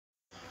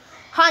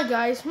Hi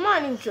guys, my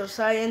name's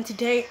Josiah, and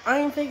today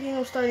I'm thinking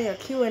of starting a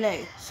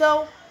Q&A.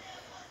 So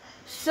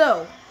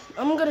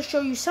I'm gonna show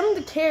you some of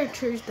the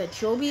characters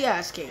that you'll be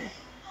asking.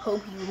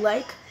 Hope you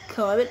like,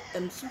 comment,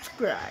 and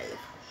subscribe.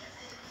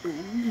 Ooh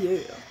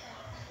yeah.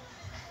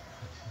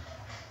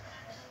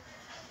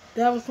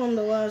 That was from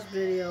the last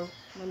video.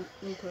 Let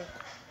me quick.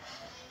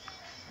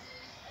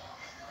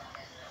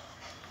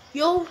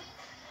 You'll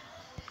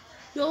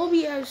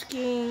be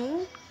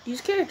asking these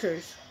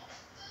characters.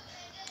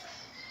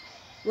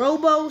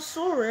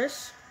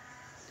 Robosaurus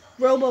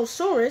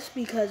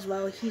because,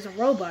 well, he's a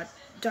robot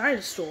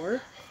dinosaur.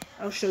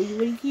 I'll show you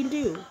what he can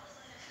do.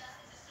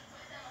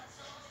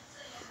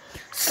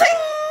 Sing!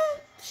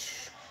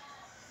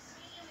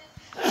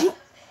 Ding,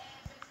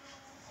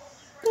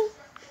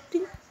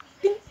 ding,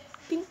 ding,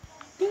 ding,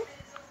 ding,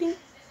 ding.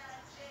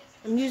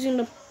 I'm using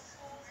the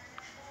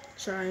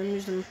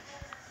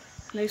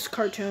nice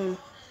cartoon.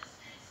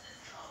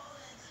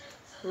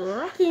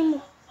 Rocky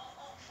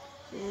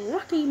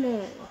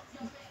Mo.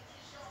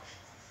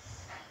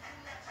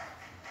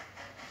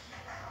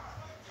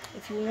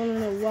 If you want to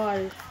know why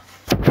is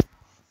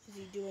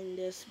he doing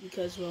this,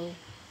 because, well,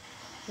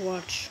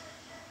 watch.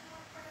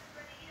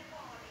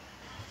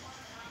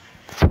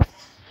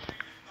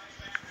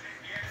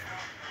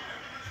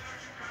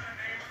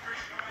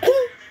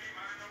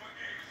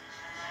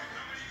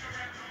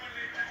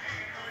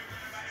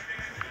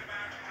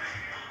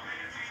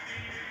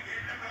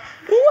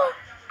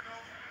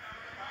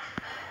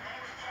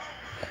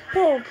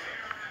 Oh.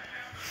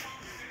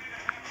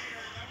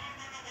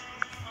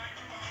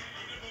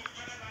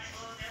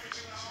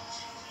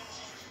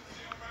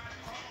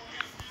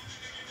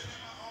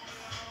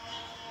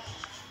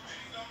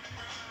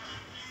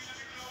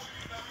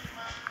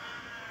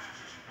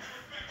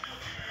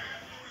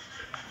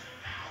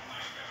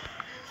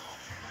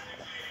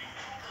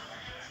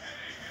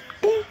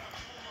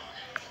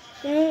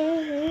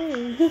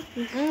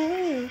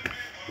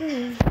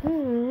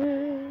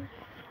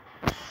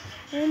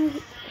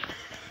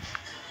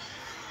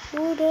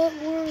 Oh, that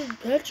word,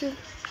 betcha.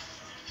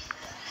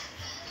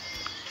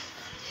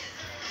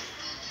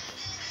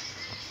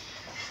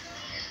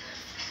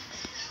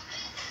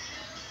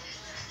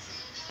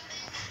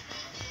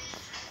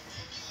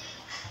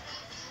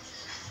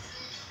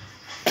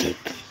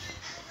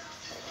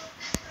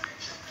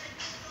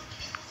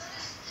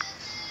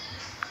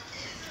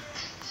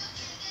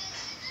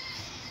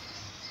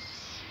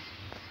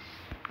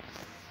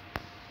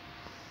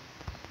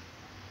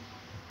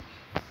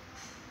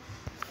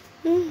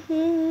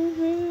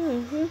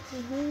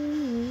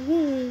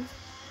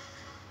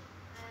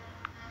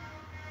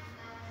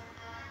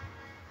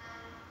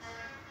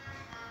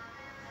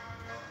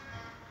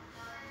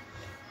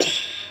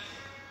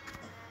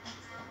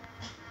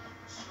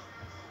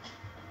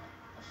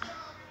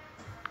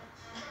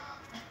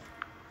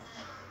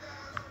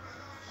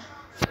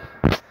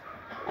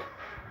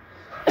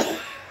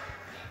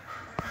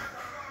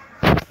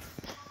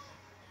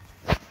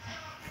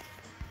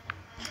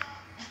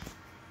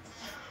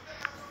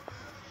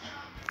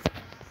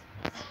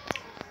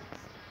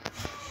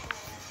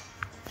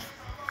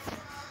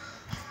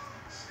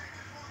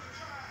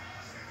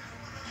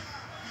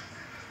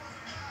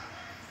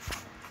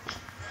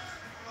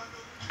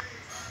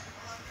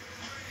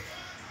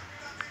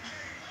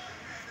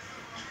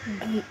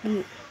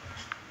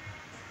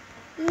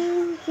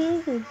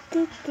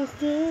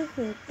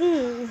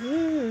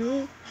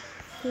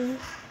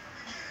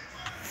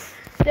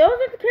 Those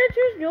are the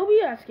characters you'll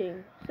be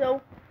asking.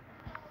 And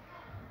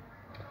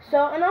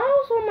I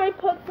also might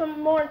put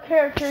some more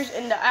characters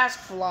in the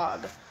Ask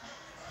vlog.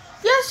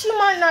 Yes, you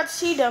might not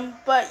see them,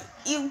 but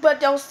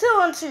they'll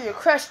still answer your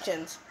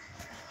questions.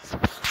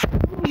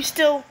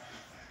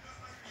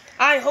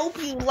 I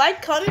hope you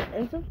like, comment,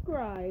 and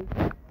subscribe.